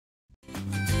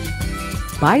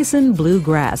Bison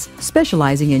Bluegrass,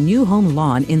 specializing in new home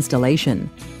lawn installation.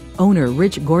 Owner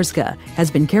Rich Gorczyca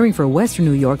has been caring for Western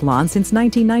New York lawns since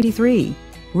 1993.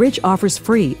 Rich offers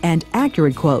free and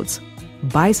accurate quotes.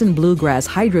 Bison Bluegrass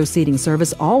Hydroseeding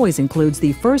service always includes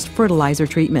the first fertilizer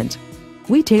treatment.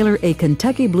 We tailor a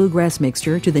Kentucky bluegrass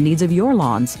mixture to the needs of your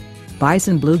lawns.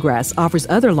 Bison Bluegrass offers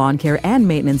other lawn care and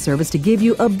maintenance service to give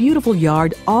you a beautiful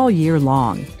yard all year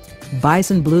long.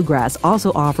 Bison Bluegrass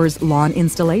also offers lawn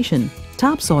installation,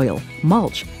 topsoil,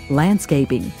 mulch,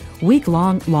 landscaping,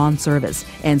 week-long lawn service,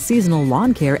 and seasonal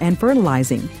lawn care and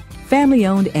fertilizing.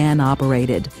 Family-owned and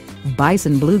operated.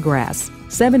 Bison Bluegrass,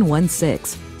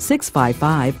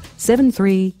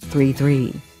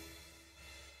 716-655-7333.